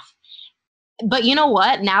path. But you know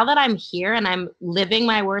what? Now that I'm here and I'm living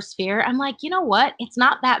my worst fear, I'm like, you know what? It's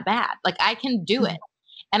not that bad. Like I can do it.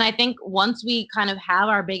 And I think once we kind of have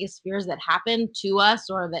our biggest fears that happen to us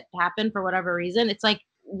or that happen for whatever reason, it's like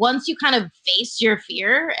once you kind of face your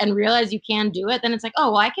fear and realize you can do it, then it's like,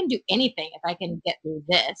 oh, well, I can do anything if I can get through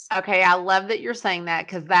this. Okay, I love that you're saying that,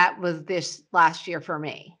 because that was this last year for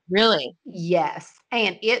me. Really? Yes.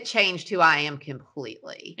 And it changed who I am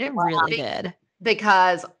completely. It really Be- did.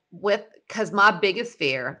 Because my biggest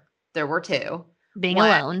fear, there were 2. Being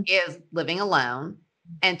One alone. is living alone,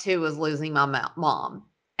 and 2 was losing my mom.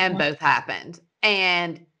 And both happened.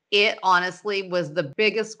 And it honestly was the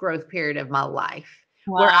biggest growth period of my life,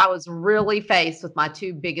 where I was really faced with my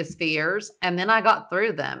 2 biggest fears. And then I got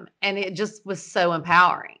through them. And it just was so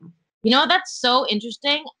empowering. That's so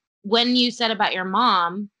interesting when you said about your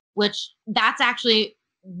mom, which that's actually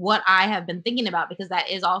what I have been thinking about, because that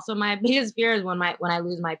is also my biggest fear, is when I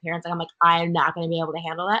lose my parents. I'm like, I'm not going to be able to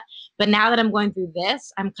handle that. But now that I'm going through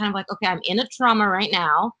this, I'm kind of like, okay, I'm in a trauma right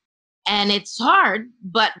now. And it's hard,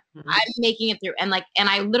 but I'm making it through. And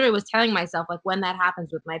I literally was telling myself, like, when that happens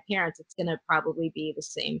with my parents, it's going to probably be the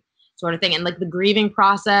same sort of thing. And like the grieving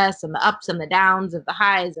process and the ups and the downs of the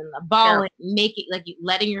highs and the bawling, making like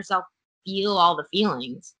letting yourself feel all the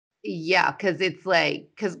feelings. Yeah.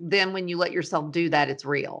 Because then when you let yourself do that, it's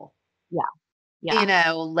real. Yeah.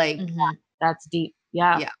 That's deep.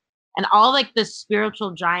 Yeah. Yeah. And all like the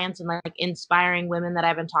spiritual giants and like inspiring women that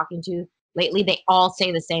I've been talking to lately, they all say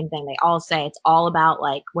the same thing. They all say it's all about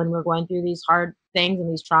like when we're going through these hard things and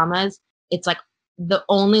these traumas, it's like the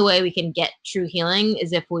only way we can get true healing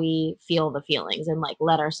is if we feel the feelings and like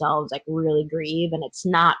let ourselves like really grieve. And it's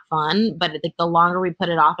not fun, but like the longer we put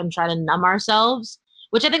it off and try to numb ourselves,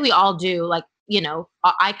 which I think we all do, like,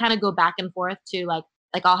 I kind of go back and forth to like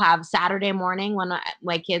I'll have Saturday morning when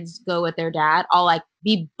my kids go with their dad, I'll like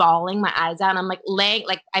be bawling my eyes out. And I'm like laying,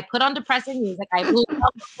 like I put on depressing music, I lay on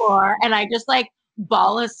the floor and I just like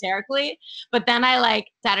bawl hysterically. But then I like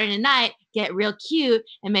Saturday night get real cute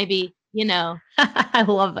and maybe, I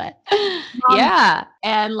love that. Yeah.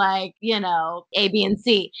 and like, A, B, and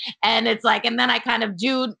C. And it's like, and then I kind of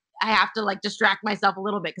I have to like distract myself a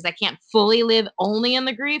little bit because I can't fully live only in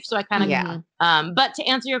the grief. So I kind of, but to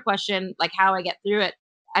answer your question, like how I get through it,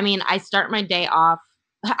 I mean, I start my day off.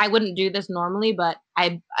 I wouldn't do this normally, but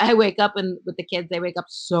I wake up and with the kids, they wake up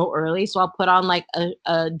so early. So I'll put on like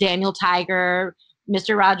a Daniel Tiger,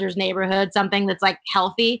 Mr. Rogers' Neighborhood, something that's like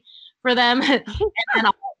healthy for them. And then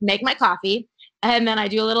I'll make my coffee. And then I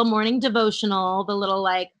do a little morning devotional, the little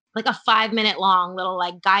like a 5-minute long little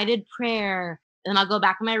like guided prayer. And I'll go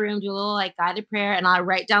back in my room, do a little like guided prayer, and I'll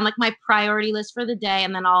write down like my priority list for the day.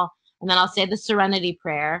 And then I'll And then I'll say the serenity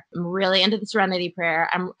prayer. I'm really into the serenity prayer.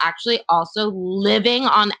 I'm actually also living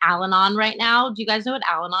on Al-Anon right now. Do you guys know what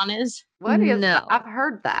Al-Anon is? What is No. that? I've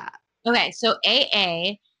heard that. Okay, so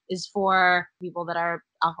AA is for people that are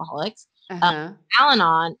alcoholics. Uh-huh.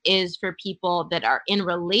 Al-Anon is for people that are in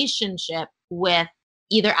relationship with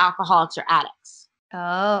either alcoholics or addicts.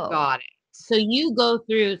 Oh. Got it. So you go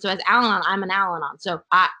through, so as Al-Anon, I'm an Al-Anon. So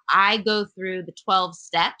I go through the 12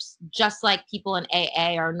 steps, just like people in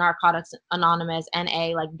AA or Narcotics Anonymous, NA,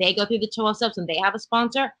 like they go through the 12 steps and they have a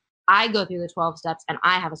sponsor. I go through the 12 steps and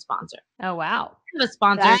I have a sponsor. Oh, wow. I have a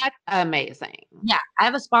sponsor. That's amazing. Yeah. I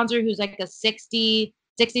have a sponsor who's like a 60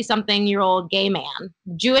 something year old gay man,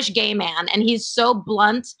 Jewish gay man. And he's so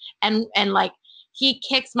blunt and like, he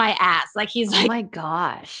kicks my ass. Like he's Oh like, my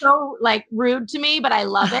gosh. so like rude to me, but I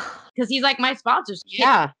love it because he's like my sponsor.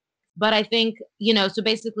 Yeah. But I think, so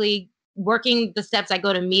basically working the steps, I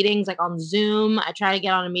go to meetings like on Zoom. I try to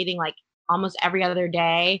get on a meeting like almost every other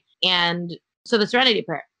day. And so the serenity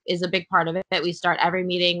prayer is a big part of it. That we start every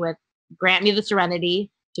meeting with, grant me the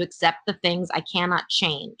serenity to accept the things I cannot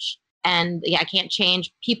change. And I can't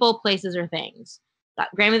change people, places, or things.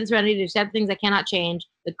 Grant me the serenity to accept things I cannot change,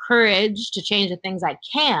 the courage to change the things I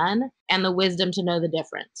can, and the wisdom to know the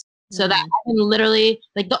difference. So that I can literally,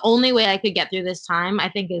 like, the only way I could get through this time, I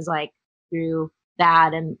think, is like through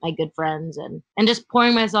that and my good friends and just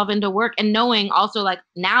pouring myself into work and knowing also, like,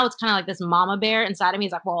 now it's kind of like this mama bear inside of me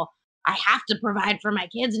is like, well, I have to provide for my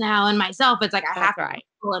kids now and myself. It's like I have to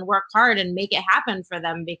go and work hard and make it happen for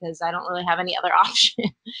them because I don't really have any other option.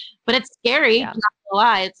 But it's scary, not gonna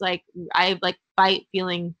lie. It's like I like fight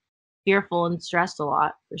feeling fearful and stressed a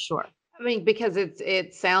lot for sure. I mean, because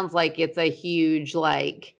it sounds like it's a huge,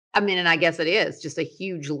 like, I mean, and I guess it is just a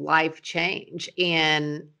huge life change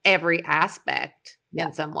in every aspect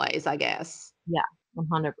in some ways, I guess. Yeah,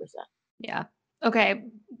 100%. Yeah. Okay.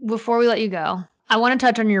 Before we let you go, I want to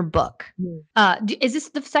touch on your book. Is this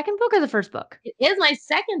the second book or the first book? It is my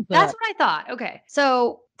second book. That's what I thought. Okay.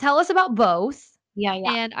 So tell us about both. Yeah.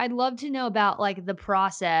 And I'd love to know about like the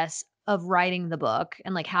process of writing the book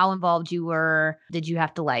and like how involved you were. Did you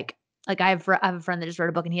have to like I have a friend that just wrote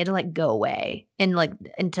a book and he had to like go away and like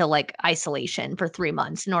into like isolation for 3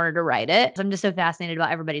 months in order to write it. So I'm just so fascinated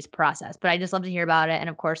about everybody's process, but I just love to hear about it. And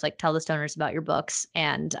of course, like tell the stoners about your books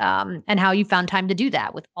and how you found time to do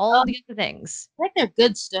that with all the other things. I think they're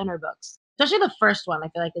good stoner books. Especially the first one, I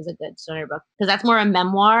feel like is a good stoner book because that's more a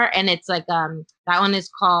memoir, and it's like that one is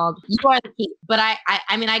called "You Are the Key." But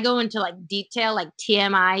I mean, I go into like detail, like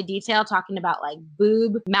TMI detail, talking about like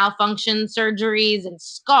boob malfunction surgeries and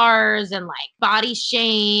scars and like body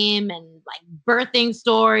shame and like birthing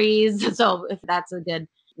stories. So if that's a good,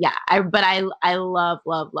 I love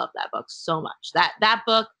that book so much. That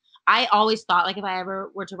book. I always thought like if I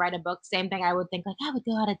ever were to write a book, same thing, I would think like I would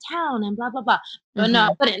go out of town and blah, blah, blah. But no, I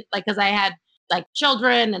wouldn't, like, cause I had like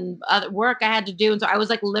children and other work I had to do. And so I was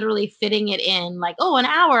like literally fitting it in like, oh, an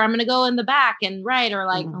hour, I'm going to go in the back and write, or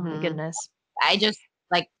like, oh my goodness. I just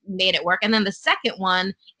like made it work. And then the second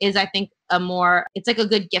one is, I think it's like a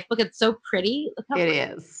good gift book. It's so pretty. It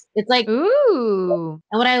is. It's like, ooh.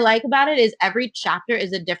 And what I like about it is every chapter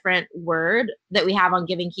is a different word that we have on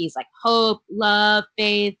Giving Keys, like hope, love,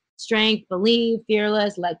 faith, strength, believe,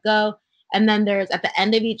 fearless, let go. And then there's at the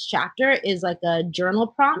end of each chapter is like a journal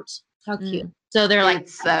prompt. How cute. So they're like,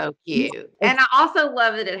 it's so cute. And I also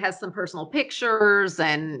love that it has some personal pictures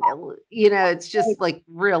and, it's just like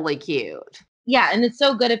really cute. Yeah. And it's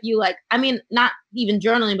so good if you like, I mean, not even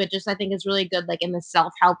journaling, but just I think it's really good like in the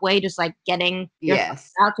self-help way, just like getting yourself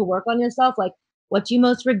out to work on yourself. Like what you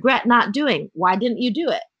most regret not doing. Why didn't you do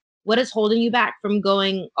it? What is holding you back from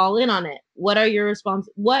going all in on it? What are your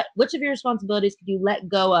which of your responsibilities could you let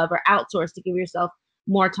go of or outsource to give yourself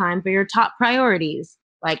more time for your top priorities?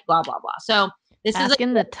 Like blah, blah, blah. So this is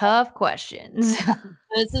asking the tough questions.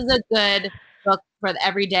 This is a good book for the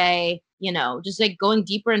everyday, just like going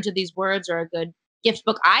deeper into these words, or a good gift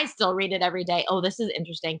book. I still read it every day. Oh, this is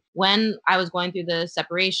interesting. When I was going through the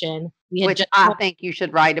separation, which I think you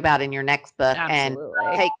should write about in your next book. Absolutely.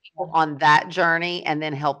 And take people on that journey and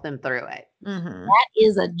then help them through it. Mm-hmm. That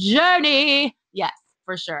is a journey. Yes,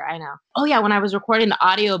 for sure. I know. Oh yeah. When I was recording the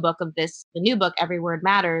audiobook of the new book, Every Word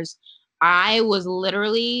Matters, I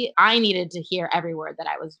needed to hear every word that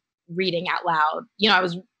I was reading out loud.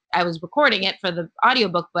 I was recording it for the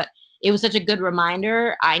audiobook, but it was such a good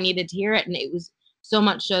reminder. I needed to hear it. And it was so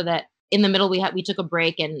much so that in the middle, we took a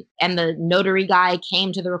break and the notary guy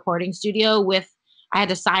came to the recording studio I had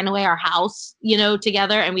to sign away our house,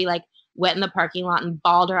 together. And we like went in the parking lot and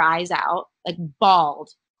bawled our eyes out, like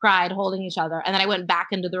cried holding each other. And then I went back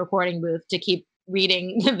into the recording booth to keep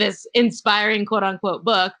reading this inspiring quote unquote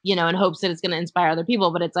book, you know, in hopes that it's going to inspire other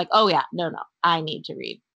people. But it's like, oh yeah, no, I need to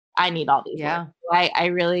read. I need all these words. I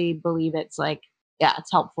really believe it's like, yeah,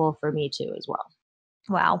 it's helpful for me too as well.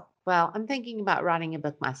 Wow. Well, I'm thinking about writing a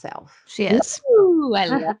book myself. She is. Ooh, I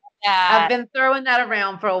love that. I've been throwing that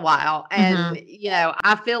around for a while. And, you know,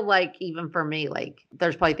 I feel like even for me, like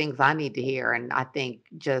there's probably things I need to hear. And I think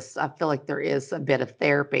I feel like there is a bit of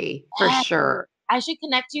therapy for sure. I should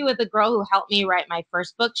connect you with a girl who helped me write my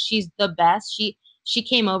first book. She's the best. She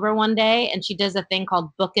came over one day and she does a thing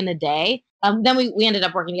called Book in a Day. Then we ended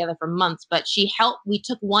up working together for months, but we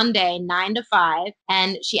took one day, 9 to 5,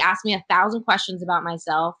 and she asked me 1,000 questions about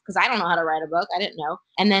myself because I don't know how to write a book. I didn't know.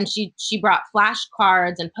 And then she brought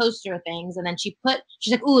flashcards and poster things. And then she's like,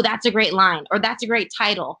 ooh, that's a great line, or that's a great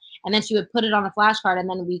title. And then she would put it on a flashcard and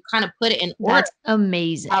then we kind of put it in order. That's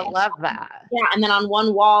amazing. I love that. Yeah. And then on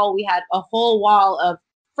one wall, we had a whole wall of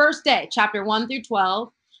first day, chapter 1 through 12,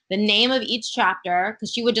 the name of each chapter,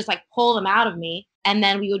 because she would just like pull them out of me. And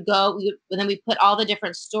then we put all the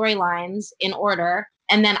different storylines in order.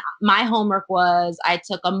 And then my homework was I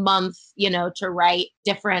took a month, you know, to write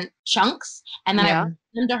different chunks. And then I put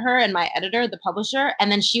them to her and my editor, the publisher.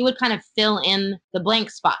 And then she would kind of fill in the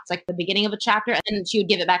blank spots, like the beginning of a chapter. And then she would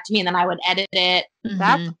give it back to me and then I would edit it.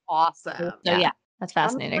 That's awesome. So yeah. That's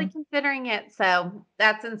fascinating. I'm really considering it. So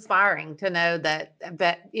that's inspiring to know that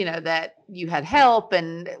you know, that you had help.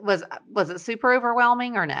 And was it super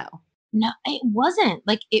overwhelming or no? No, it wasn't.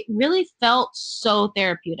 Like, it really felt so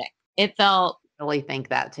therapeutic. It felt. I really think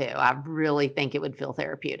that too. I really think it would feel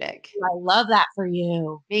therapeutic. I love that for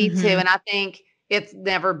you. Me too. And I think it's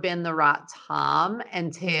never been the right time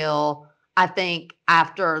until I think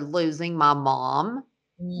after losing my mom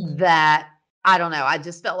that, I don't know, I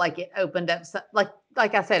just felt like it opened up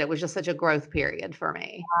like I said, it was just such a growth period for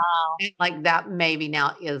me. Wow. And like that maybe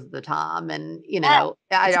now is the time. And, you know,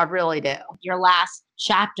 I really do. Your last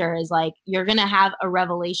chapter is like, you're going to have a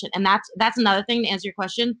revelation. And that's another thing to answer your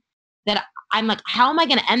question, that I'm like, how am I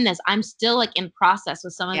going to end this? I'm still like in process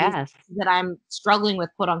with some of these things that I'm struggling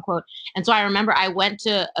with, quote unquote. And so I remember I went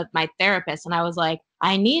to my therapist and I was like,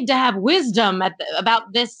 I need to have wisdom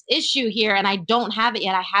about this issue here. And I don't have it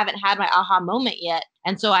yet. I haven't had my aha moment yet.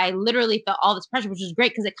 And so I literally felt all this pressure, which was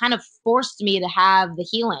great because it kind of forced me to have the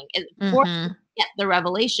healing. It forced me to get the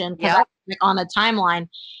revelation because I was like on a timeline.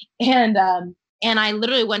 And I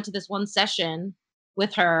literally went to this one session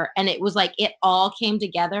with her and it was like it all came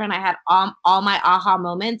together and I had all my aha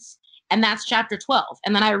moments, and that's chapter 12.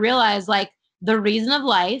 And then I realized like the reason of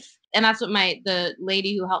life, and that's what the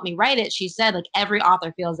lady who helped me write it, she said like every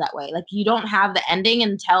author feels that way. Like you don't have the ending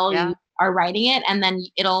until you are writing it, and then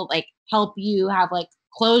it'll like help you have like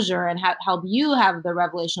closure and help you have the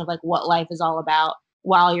revelation of like what life is all about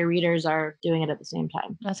while your readers are doing it at the same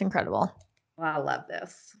time. That's incredible. Well, I love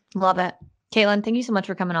this. Love it. Caitlin, thank you so much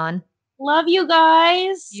for coming on. Love you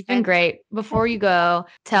guys. You've been great. Before you go,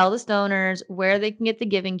 tell the stoners where they can get the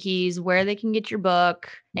Giving Keys, where they can get your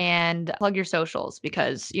book, and plug your socials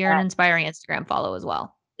because you're an inspiring Instagram follow as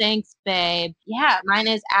well. Thanks, babe. Yeah, mine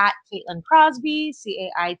is at Caitlin Crosby,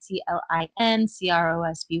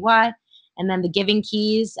 CaitlinCrosby. And then the Giving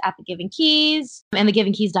Keys at the Giving Keys and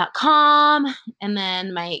thegivingkeys.com. And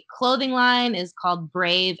then my clothing line is called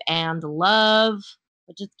Brave and Love,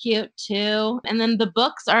 which is cute too. And then the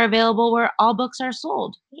books are available where all books are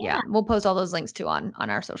sold. Yeah. We'll post all those links too on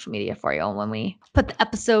our social media for you when we put the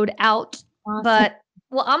episode out. Awesome. But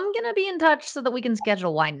well, I'm going to be in touch so that we can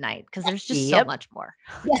schedule wine night because there's just so much more.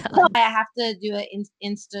 Yeah. I have to do an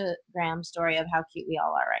Instagram story of how cute we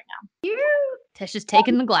all are right now. Cute. Tish is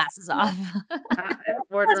taking the glasses off. I'm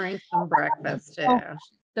ordering some breakfast too.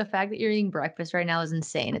 The fact that you're eating breakfast right now is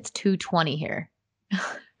insane. It's 2:20 here.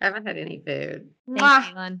 I haven't had any food. Thanks,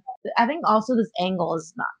 Caitlin. I think also this angle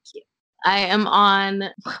is not cute. I am on.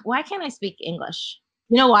 Why can't I speak English?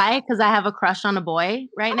 You know why? Because I have a crush on a boy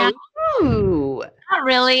right now. Ooh. Not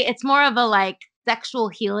really. It's more of a like sexual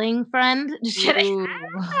healing friend. Just kidding.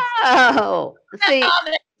 Oh, see,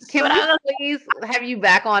 can we please have you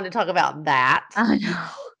back on to talk about that? I know.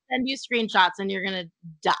 Send you screenshots and you're gonna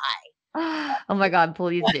die. Oh my God,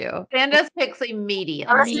 please do. Send us pics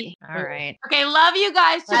immediately. All right. Okay, love you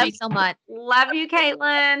guys. Love you so much. Love you,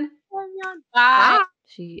 Caitlin. Bye.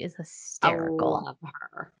 She is hysterical. I love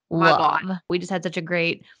her. Oh my God. We just had such a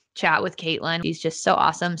great chat with Caitlin. She's just so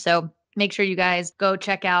awesome. So make sure you guys go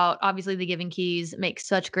check out, obviously, the Giving Keys. Make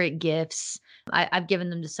such great gifts. I've given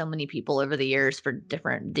them to so many people over the years for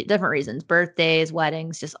different reasons, birthdays,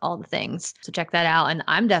 weddings, just all the things. So check that out. And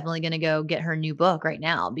I'm definitely going to go get her new book right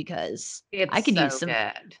now because I could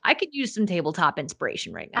use some tabletop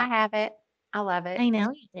inspiration right now. I have it. I love it. I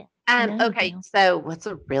know you do. I know you Okay, do. so what's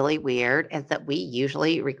really weird is that we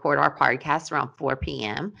usually record our podcast around 4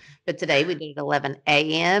 p.m., but today we did it 11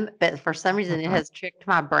 a.m., but for some reason it has tricked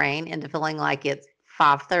my brain into feeling like it's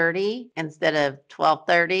 5:30 instead of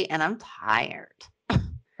 12:30, and I'm tired.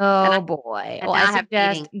 Oh boy. And Well, I have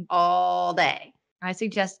meetings all day. I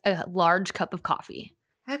suggest a large cup of coffee.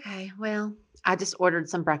 Okay, well, I just ordered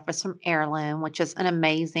some breakfast from Heirloom, which is an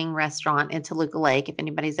amazing restaurant in Toluca Lake. If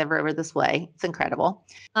anybody's ever over this way, it's incredible.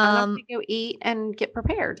 I'm going to go eat and get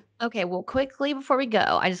prepared. Okay, well, quickly before we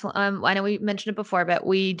go, I know we mentioned it before, but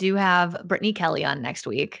we do have Brittany Kelly on next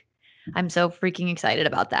week. I'm so freaking excited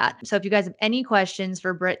about that. So if you guys have any questions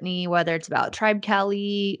for Brittany, whether it's about Tribe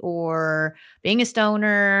Kelly or being a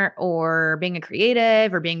stoner or being a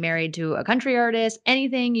creative or being married to a country artist,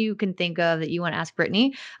 anything you can think of that you want to ask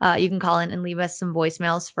Brittany, you can call in and leave us some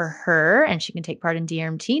voicemails for her, and she can take part in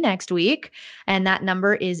DRMT next week. And that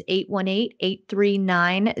number is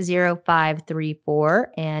 818-839-0534.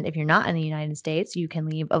 And if you're not in the United States, you can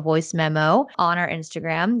leave a voice memo on our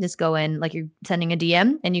Instagram. Just go in like you're sending a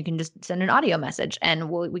DM, and you can just send an audio message, and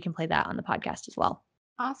we can play that on the podcast as well.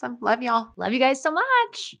 Awesome. Love y'all. Love you guys so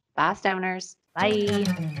much. Bye, stoners.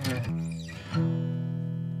 Bye.